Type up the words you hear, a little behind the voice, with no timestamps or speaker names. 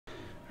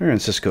We're in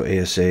Cisco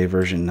ASA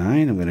version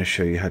 9. I'm going to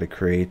show you how to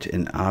create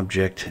an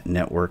object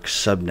network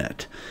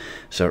subnet.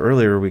 So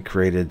earlier we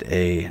created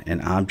an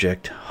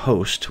object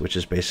host, which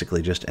is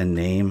basically just a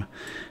name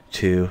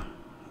to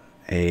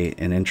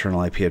an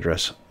internal IP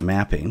address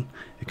mapping.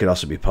 It could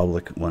also be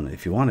public one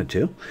if you wanted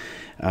to.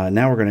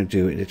 Now we're going to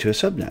do it to a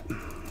subnet.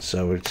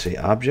 So we'd say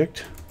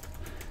object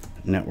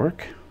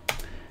network,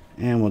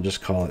 and we'll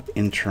just call it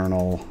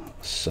internal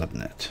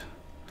subnet.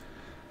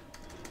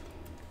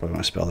 But I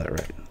want to spell that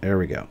right. There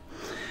we go.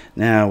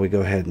 Now we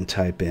go ahead and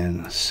type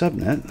in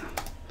subnet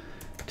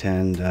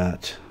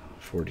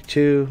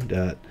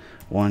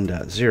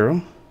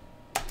 10.42.1.0,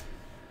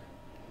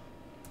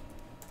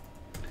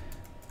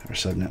 our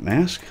subnet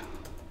mask,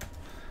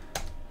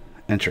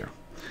 enter.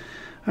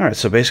 Alright,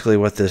 so basically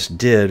what this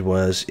did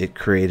was it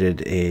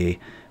created a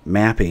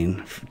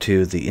mapping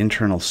to the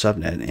internal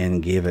subnet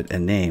and gave it a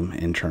name,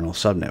 internal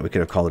subnet. We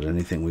could have called it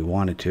anything we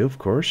wanted to, of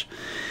course.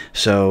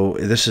 So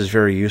this is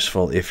very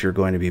useful if you're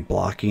going to be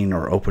blocking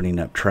or opening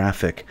up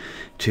traffic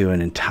to an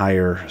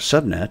entire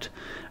subnet,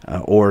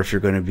 or if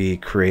you're going to be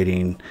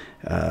creating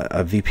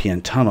a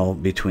VPN tunnel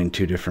between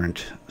two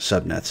different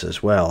subnets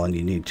as well, and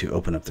you need to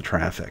open up the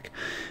traffic.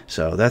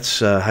 So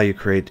that's how you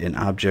create an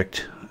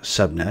object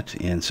subnet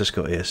in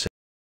Cisco ASA.